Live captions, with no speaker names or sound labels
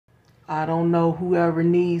I don't know whoever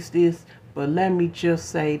needs this, but let me just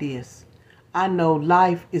say this. I know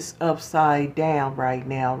life is upside down right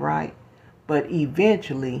now, right? But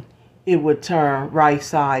eventually it will turn right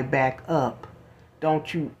side back up.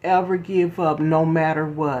 Don't you ever give up no matter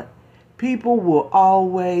what. People will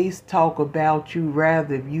always talk about you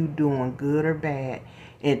rather if you doing good or bad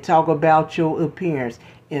and talk about your appearance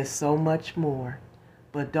and so much more.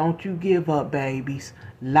 But don't you give up, babies.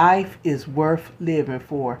 Life is worth living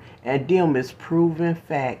for, and them is proven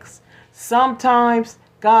facts. Sometimes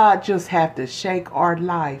God just have to shake our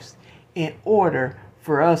lives in order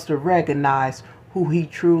for us to recognize who he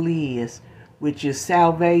truly is, which is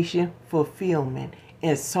salvation, fulfillment,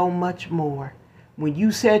 and so much more. When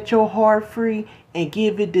you set your heart free and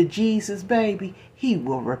give it to Jesus, baby, he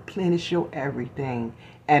will replenish your everything.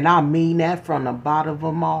 And I mean that from the bottom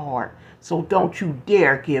of my heart. So don't you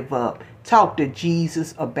dare give up. Talk to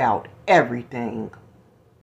Jesus about everything.